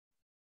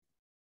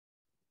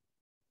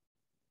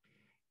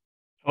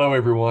Hello,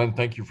 everyone.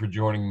 Thank you for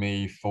joining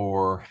me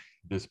for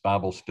this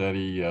Bible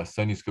study,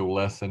 Sunday school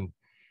lesson,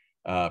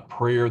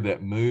 Prayer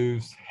That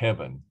Moves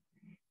Heaven,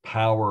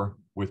 Power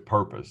with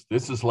Purpose.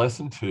 This is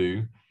lesson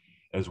 2,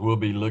 as we'll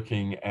be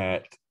looking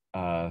at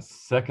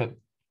Second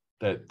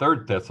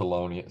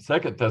Thessalonians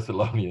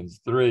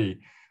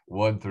 3,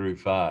 1 through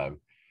 5.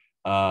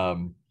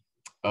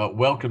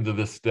 Welcome to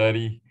this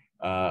study.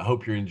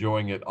 Hope you're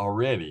enjoying it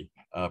already.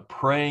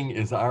 Praying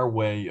is our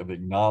way of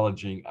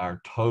acknowledging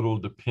our total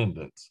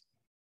dependence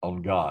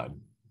on God.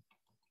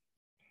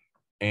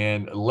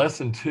 And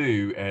lesson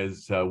 2,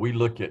 as we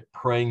look at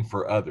praying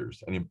for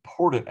others, an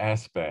important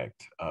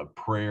aspect of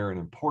prayer, an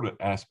important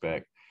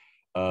aspect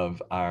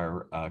of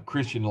our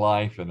Christian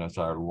life and as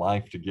our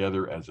life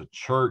together as a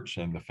church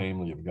and the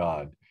family of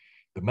God.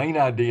 The main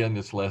idea in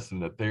this lesson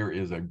that there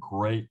is a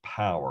great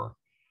power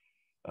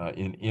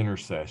in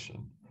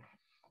intercession.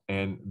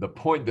 And the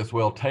point that's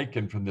well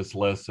taken from this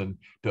lesson,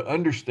 to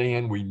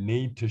understand we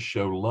need to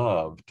show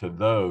love to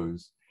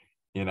those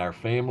in our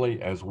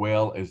family as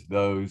well as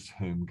those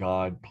whom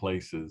God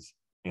places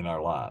in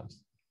our lives.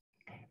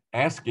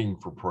 Asking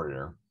for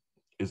prayer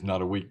is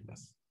not a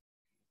weakness.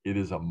 It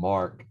is a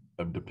mark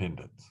of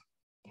dependence.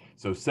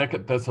 So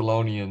 2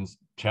 Thessalonians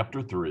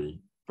chapter 3,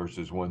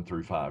 verses 1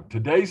 through 5.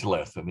 Today's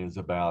lesson is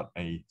about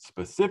a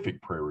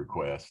specific prayer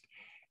request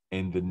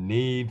and the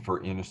need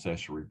for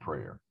intercessory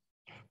prayer.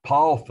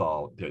 Paul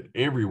thought that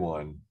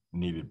everyone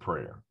needed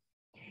prayer.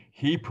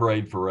 He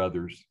prayed for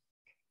others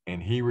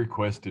and he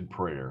requested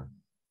prayer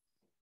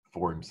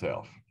for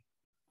himself.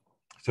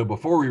 So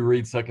before we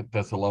read 2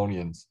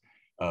 Thessalonians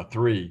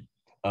 3,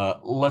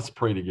 let's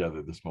pray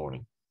together this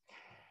morning.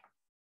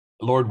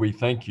 Lord, we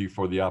thank you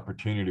for the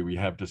opportunity we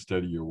have to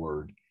study your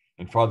word.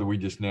 And Father, we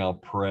just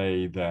now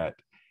pray that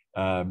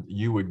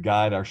you would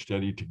guide our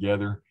study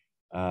together.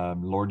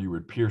 Lord, you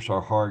would pierce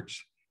our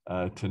hearts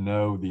to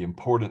know the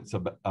importance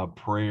of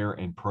prayer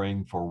and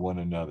praying for one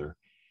another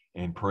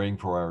and praying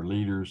for our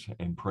leaders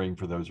and praying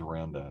for those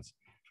around us.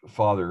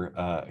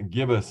 Father,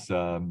 give us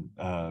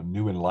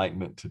new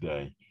enlightenment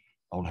today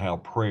on how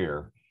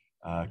prayer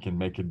can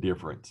make a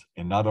difference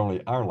in not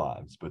only our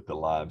lives, but the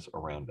lives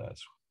around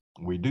us.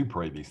 We do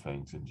pray these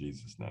things in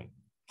Jesus' name.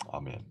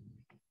 Amen.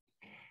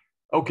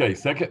 Okay,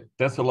 2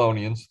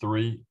 Thessalonians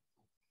 3,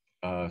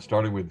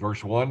 starting with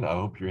verse 1. I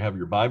hope you have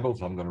your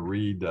Bibles. I'm going to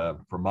read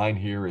from mine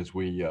here as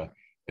we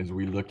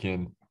look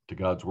into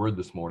God's word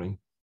this morning.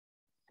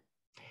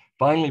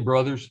 Finally,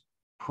 brothers,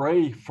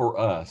 pray for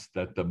us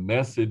that the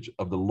message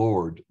of the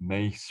Lord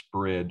may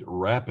spread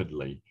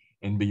rapidly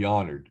and be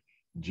honored,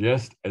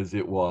 just as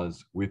it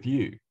was with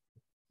you.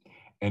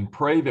 And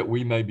pray that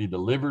we may be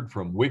delivered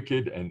from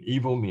wicked and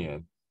evil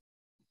men,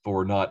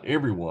 for not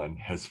everyone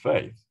has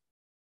faith.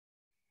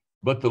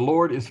 But the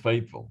Lord is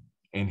faithful,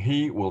 and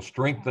he will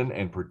strengthen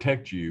and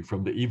protect you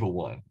from the evil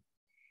one.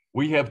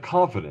 We have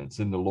confidence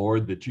in the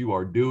Lord that you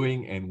are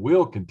doing and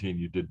will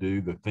continue to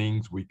do the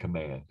things we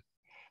command.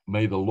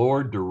 May the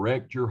Lord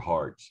direct your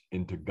hearts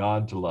into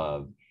God's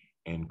love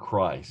and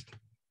Christ's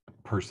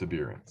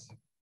perseverance.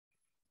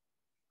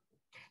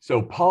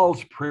 So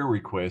Paul's prayer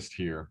request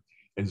here,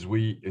 as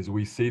we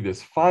see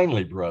this,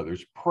 finally,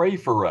 brothers, pray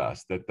for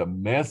us that the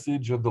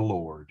message of the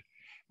Lord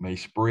may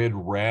spread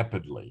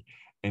rapidly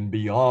and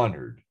be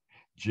honored,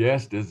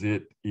 just as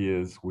it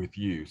is with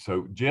you.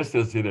 So just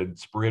as it had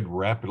spread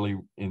rapidly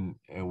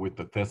with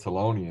the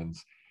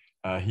Thessalonians,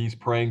 he's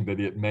praying that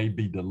it may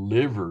be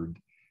delivered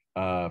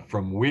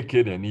from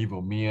wicked and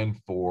evil men,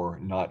 for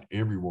not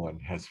everyone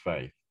has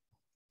faith.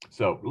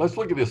 So let's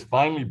look at this.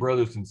 Finally,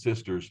 brothers and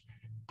sisters,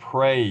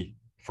 pray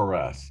for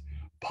us.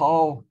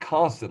 Paul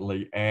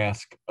constantly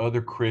asks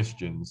other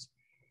Christians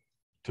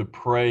to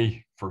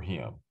pray for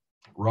him.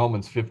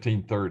 Romans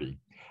 15:30.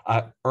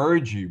 I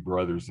urge you,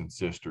 brothers and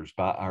sisters,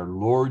 by our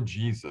Lord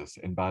Jesus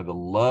and by the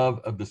love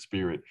of the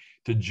Spirit,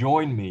 to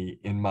join me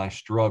in my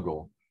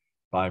struggle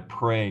by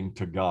praying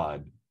to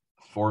God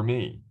for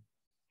me.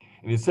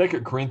 And in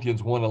 2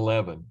 Corinthians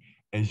 1:11,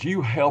 as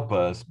you help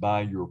us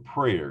by your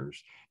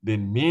prayers,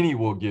 then many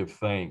will give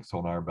thanks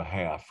on our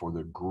behalf for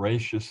the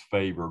gracious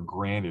favor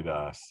granted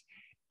us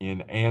in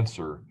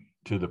answer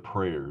to the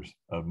prayers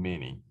of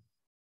many.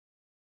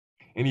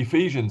 In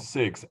Ephesians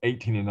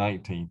 6:18 and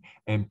 19,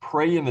 and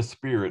pray in the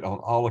Spirit on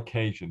all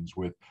occasions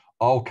with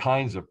all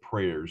kinds of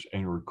prayers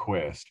and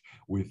requests.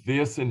 With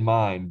this in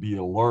mind, be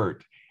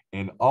alert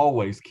and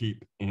always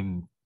keep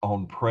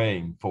on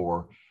praying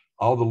for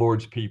all the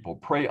Lord's people.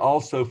 Pray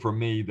also for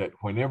me that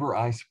whenever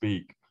I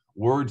speak,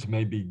 words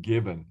may be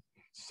given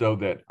so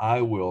that I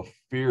will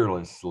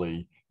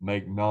fearlessly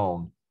make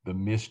known the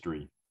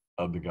mystery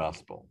of the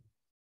gospel.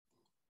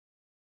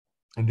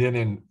 And then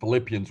in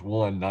Philippians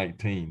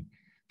 1:19,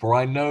 for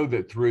I know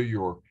that through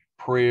your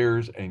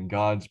prayers and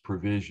God's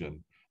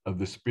provision of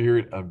the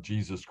Spirit of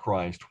Jesus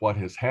Christ, what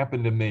has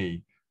happened to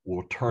me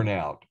will turn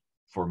out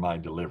for my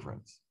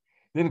deliverance.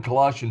 Then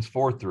Colossians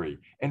 4:3,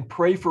 and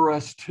pray for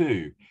us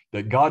too,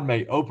 that God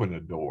may open a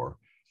door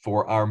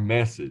for our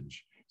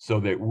message so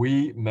that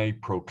we may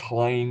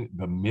proclaim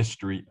the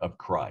mystery of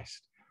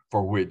Christ,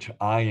 for which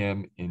I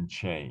am in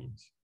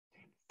chains.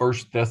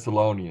 1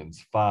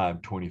 Thessalonians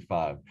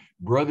 5:25.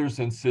 Brothers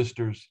and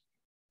sisters,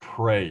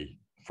 pray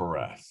for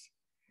us.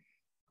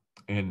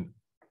 In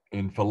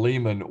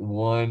Philemon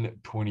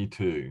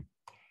 1:22.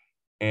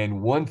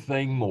 And one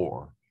thing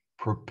more,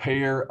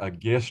 prepare a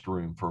guest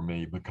room for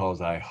me because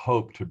I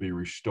hope to be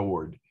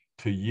restored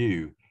to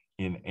you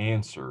in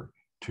answer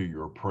to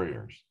your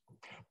prayers.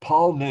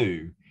 Paul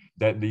knew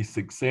that the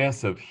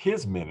success of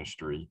his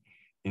ministry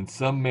in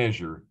some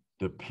measure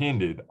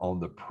depended on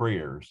the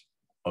prayers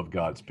of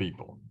God's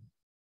people.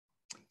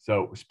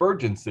 So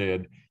Spurgeon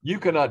said, you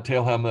cannot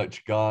tell how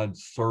much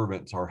God's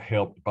servants are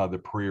helped by the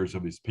prayers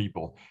of his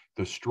people.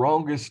 The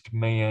strongest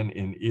man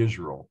in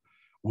Israel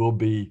will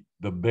be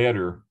the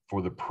better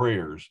for the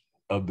prayers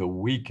of the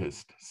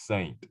weakest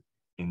saint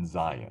in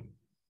Zion.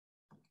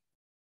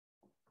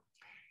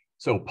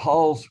 So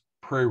Paul's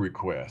prayer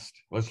request,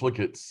 let's look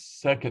at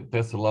 2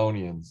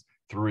 Thessalonians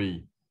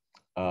 3,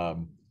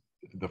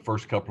 the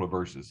first couple of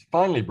verses.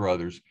 Finally,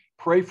 brothers,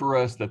 pray for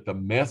us that the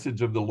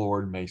message of the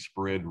Lord may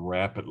spread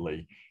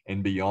rapidly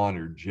and be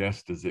honored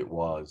just as it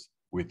was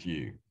with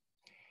you.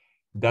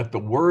 That the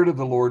word of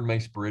the Lord may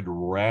spread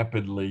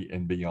rapidly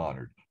and be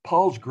honored.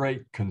 Paul's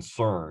great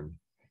concern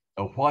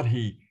of what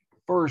he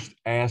first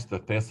asked the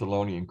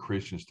Thessalonian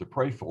Christians to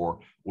pray for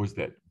was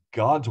that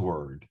God's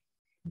word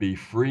be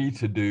free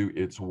to do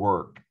its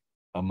work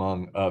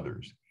among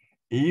others,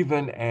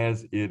 even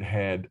as it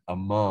had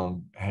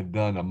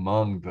done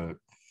among the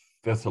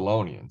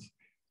Thessalonians,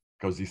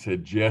 because he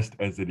said, just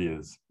as it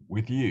is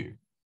with you.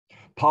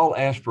 Paul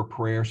asked for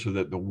prayer so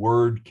that the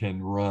word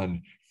can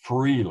run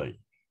freely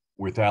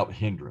without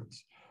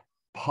hindrance.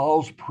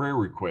 Paul's prayer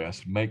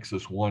request makes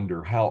us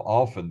wonder how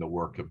often the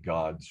work of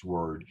God's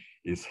word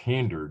is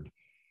hindered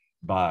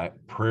by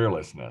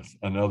prayerlessness.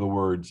 In other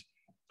words,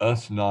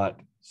 us not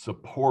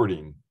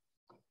supporting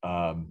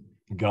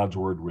God's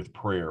word with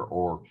prayer,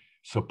 or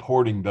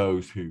supporting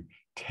those who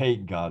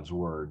take God's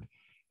word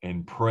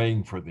and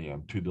praying for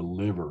them to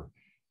deliver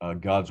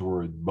God's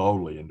word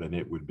boldly and that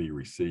it would be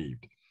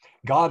received.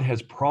 God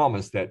has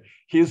promised that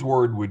his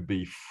word would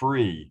be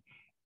free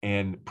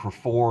and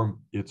perform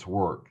its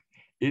work.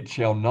 It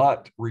shall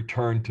not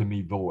return to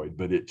me void,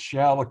 but it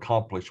shall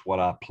accomplish what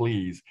I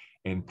please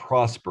and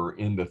prosper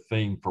in the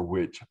thing for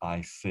which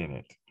I sent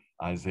it.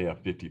 Isaiah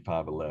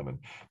 55:11.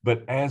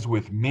 But as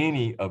with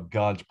many of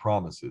God's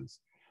promises,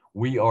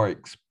 we are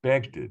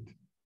expected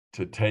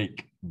to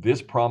take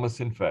this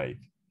promise in faith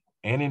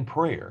and in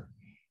prayer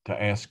to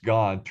ask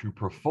God to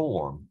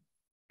perform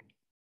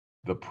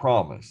the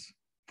promise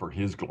for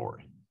his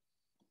glory.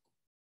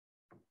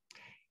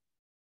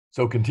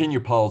 So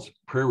continue Paul's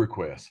prayer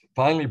request.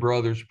 Finally,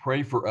 brothers,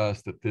 pray for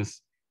us that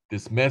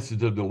this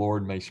message of the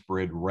Lord may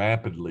spread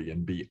rapidly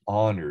and be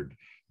honored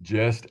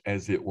just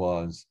as it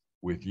was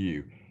with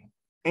you,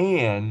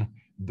 and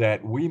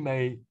that we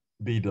may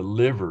be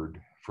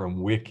delivered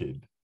from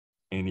wicked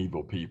and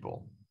evil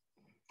people,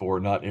 for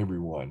not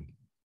everyone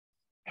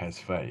has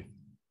faith.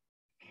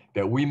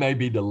 That we may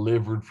be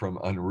delivered from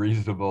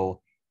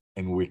unreasonable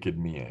and wicked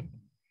men.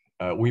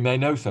 We may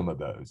know some of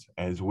those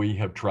as we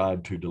have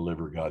tried to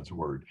deliver God's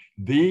word.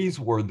 These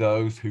were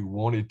those who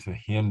wanted to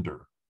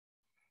hinder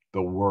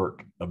the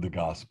work of the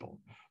gospel.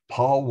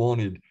 Paul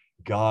wanted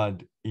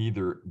God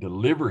either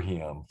deliver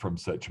him from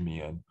such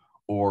men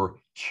or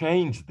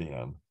change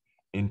them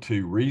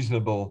into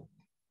reasonable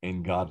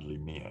and godly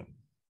men.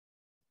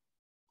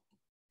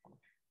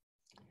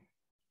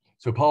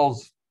 So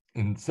Paul's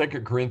in 2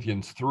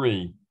 Corinthians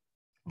 3,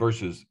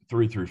 verses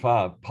 3 through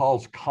 5,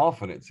 Paul's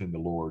confidence in the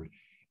Lord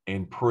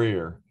and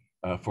prayer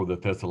for the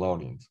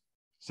Thessalonians.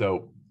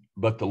 So,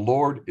 but the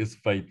Lord is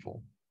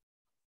faithful,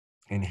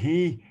 and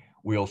he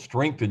will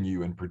strengthen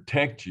you and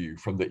protect you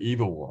from the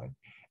evil one.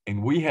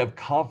 And we have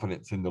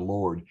confidence in the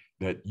Lord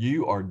that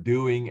you are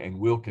doing and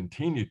will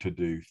continue to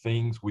do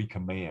things we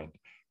command.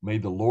 May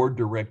the Lord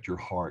direct your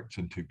hearts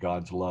into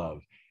God's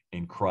love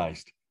in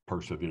Christ's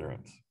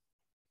perseverance.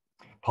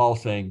 Paul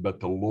saying, but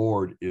the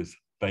Lord is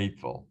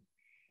faithful.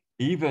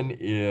 Even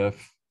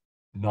if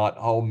not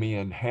all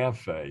men have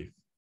faith,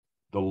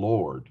 the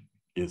Lord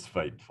is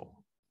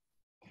faithful.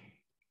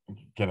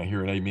 Can I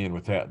hear an amen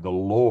with that? The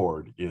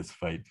Lord is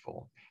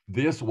faithful.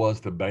 This was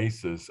the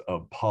basis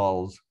of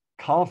Paul's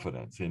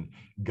confidence in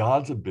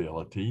God's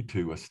ability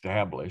to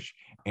establish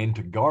and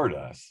to guard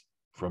us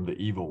from the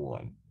evil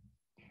one.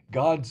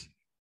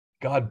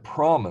 God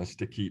promised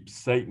to keep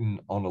Satan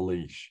on a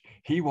leash.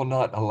 He will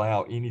not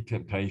allow any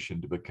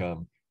temptation to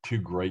become too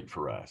great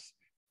for us.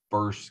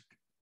 1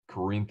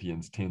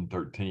 Corinthians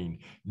 10:13.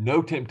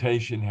 No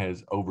temptation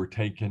has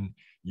overtaken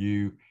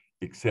you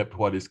except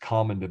what is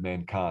common to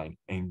mankind,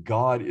 and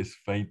God is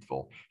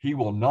faithful. He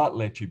will not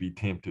let you be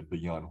tempted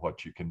beyond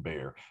what you can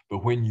bear.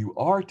 But when you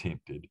are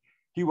tempted,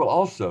 he will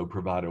also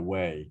provide a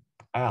way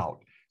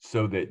out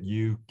so that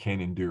you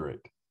can endure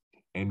it,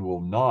 and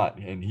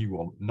he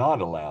will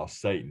not allow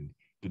Satan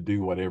to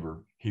do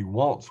whatever he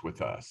wants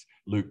with us.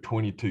 Luke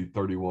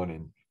 22:31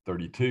 and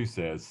 32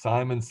 says,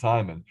 Simon,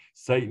 Simon,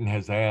 Satan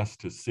has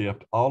asked to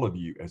sift all of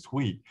you as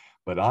wheat,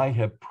 but I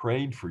have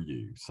prayed for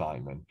you,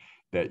 Simon,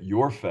 that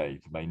your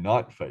faith may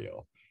not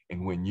fail.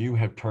 and when you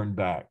have turned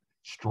back,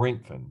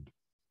 strengthened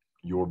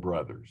your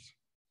brothers.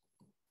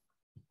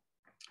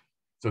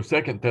 So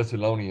 2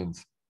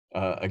 Thessalonians,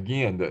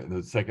 again,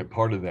 the second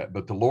part of that,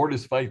 but the Lord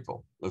is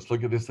faithful. Let's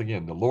look at this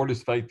again. The Lord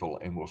is faithful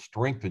and will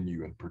strengthen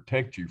you and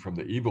protect you from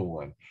the evil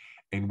one.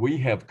 And we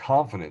have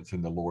confidence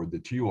in the Lord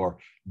that you are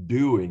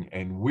doing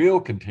and will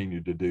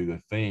continue to do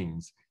the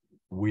things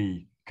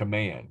we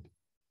command.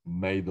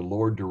 May the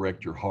Lord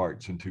direct your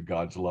hearts into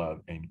God's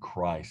love and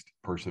Christ's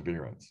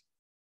perseverance.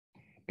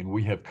 And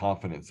we have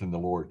confidence in the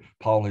Lord.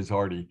 Paul has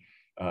already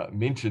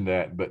mentioned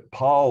that, but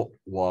Paul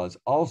was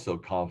also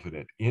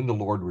confident in the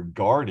Lord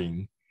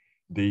regarding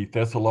the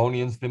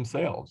Thessalonians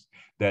themselves,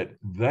 that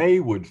they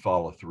would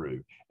follow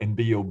through and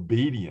be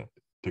obedient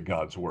to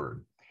God's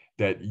word,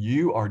 that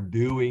you are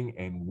doing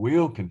and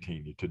will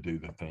continue to do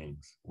the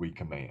things we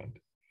command.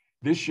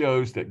 This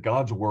shows that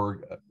God's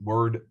work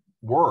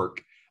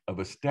of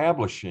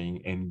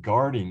establishing and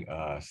guarding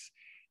us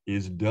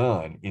is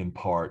done in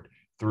part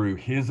through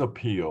his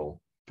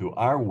appeal to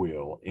our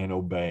will in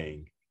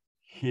obeying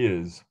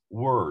his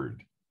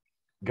word.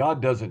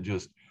 God doesn't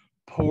just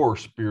pour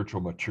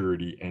spiritual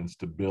maturity and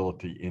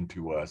stability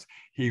into us.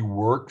 He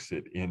works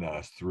it in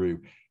us through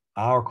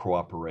our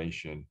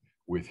cooperation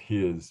with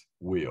his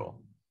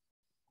will.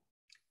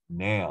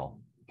 Now,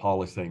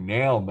 Paul is saying,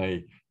 now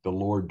may the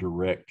Lord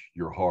direct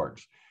your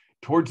hearts.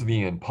 Towards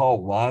the end,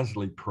 Paul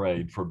wisely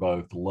prayed for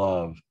both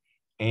love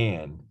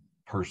and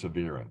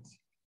perseverance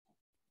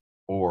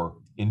or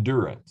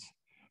endurance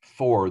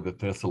for the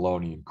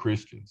Thessalonian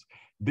Christians.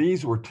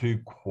 These were two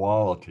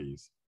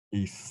qualities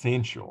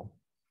essential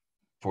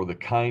for the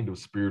kind of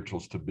spiritual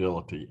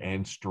stability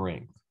and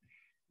strength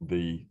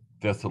the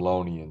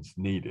Thessalonians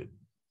needed.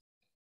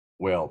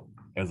 Well,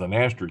 as an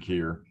asterisk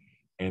here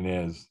and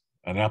as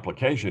an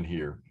application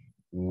here,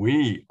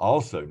 we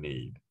also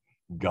need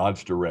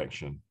God's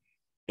direction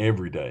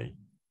every day.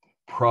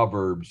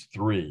 Proverbs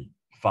 3,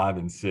 5,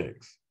 and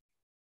 6.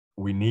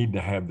 We need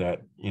to have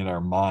that in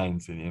our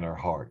minds and in our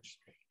hearts.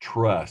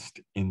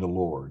 Trust in the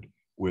Lord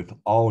with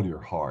all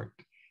your heart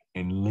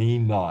and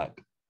lean not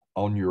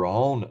on your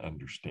own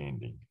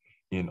understanding.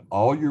 In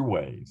all your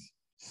ways,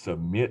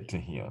 submit to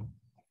him,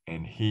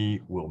 and he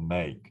will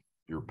make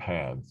your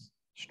paths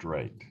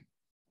straight.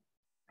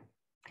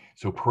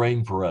 So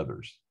praying for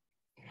others.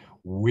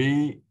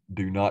 We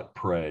do not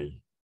pray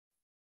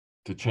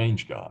to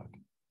change God,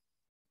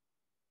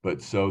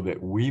 but so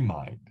that we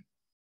might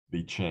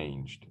be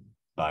changed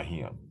by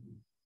him.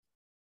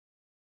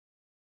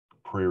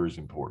 Prayer is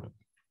important.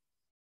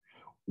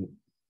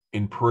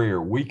 In prayer,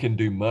 we can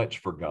do much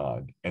for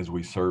God as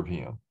we serve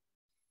him,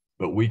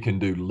 but we can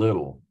do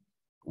little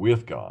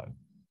with God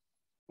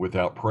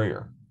without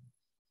prayer.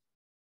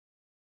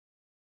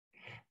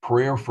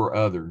 Prayer for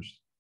others,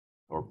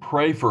 or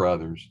pray for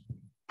others,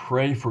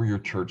 pray for your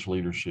church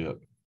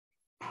leadership,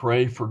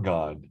 pray for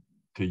God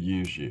to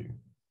use you.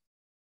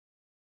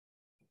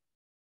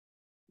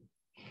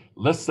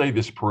 Let's say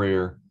this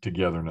prayer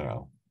together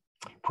now.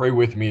 Pray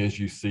with me as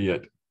you see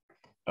it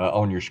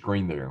on your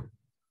screen there,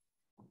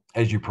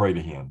 as you pray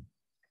to him.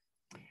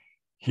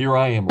 Here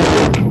I am,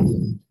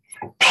 Lord.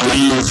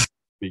 Please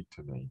speak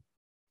to me.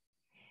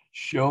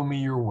 Show me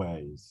your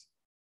ways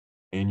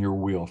and your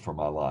will for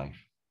my life.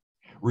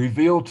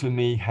 Reveal to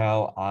me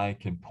how I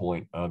can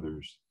point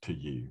others to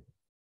you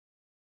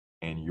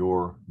and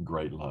your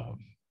great love.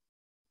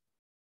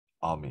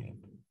 Amen.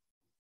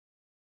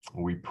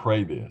 We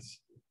pray this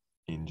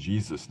in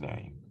Jesus'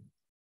 name.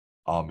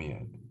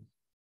 Amen.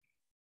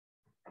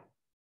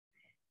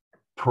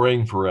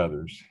 Praying for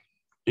others.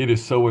 It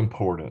is so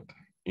important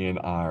in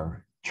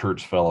our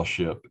church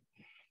fellowship.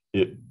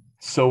 It's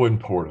so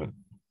important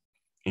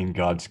in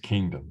God's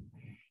kingdom.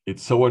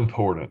 It's so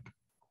important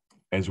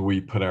as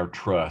we put our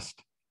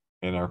trust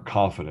and our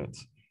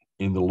confidence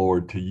in the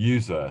Lord to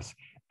use us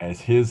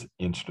as his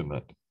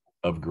instrument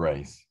of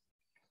grace.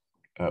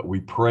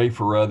 We pray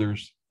for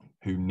others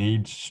who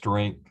need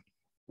strength.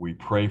 We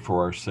pray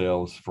for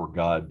ourselves for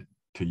God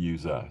to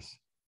use us.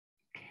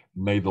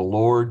 May the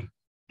Lord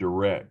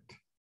direct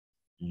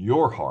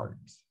your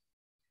hearts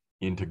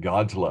into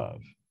God's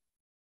love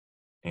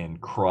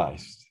and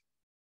Christ's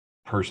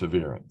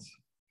perseverance.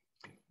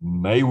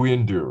 May we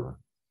endure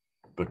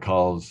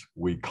because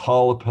we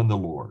call upon the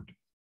Lord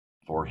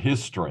for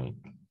his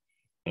strength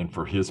and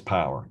for his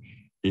power.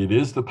 It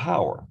is the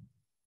power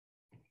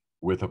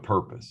with a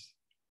purpose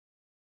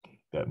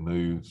that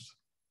moves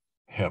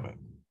heaven.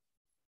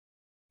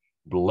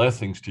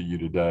 Blessings to you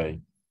today.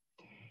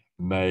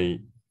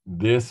 May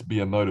this be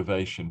a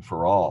motivation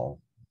for all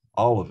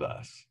of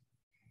us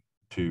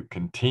to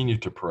continue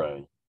to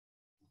pray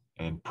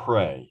and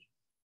pray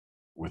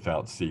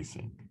without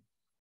ceasing.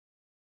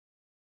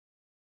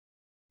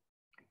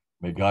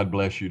 May God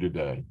bless you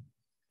today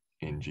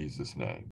in Jesus' name.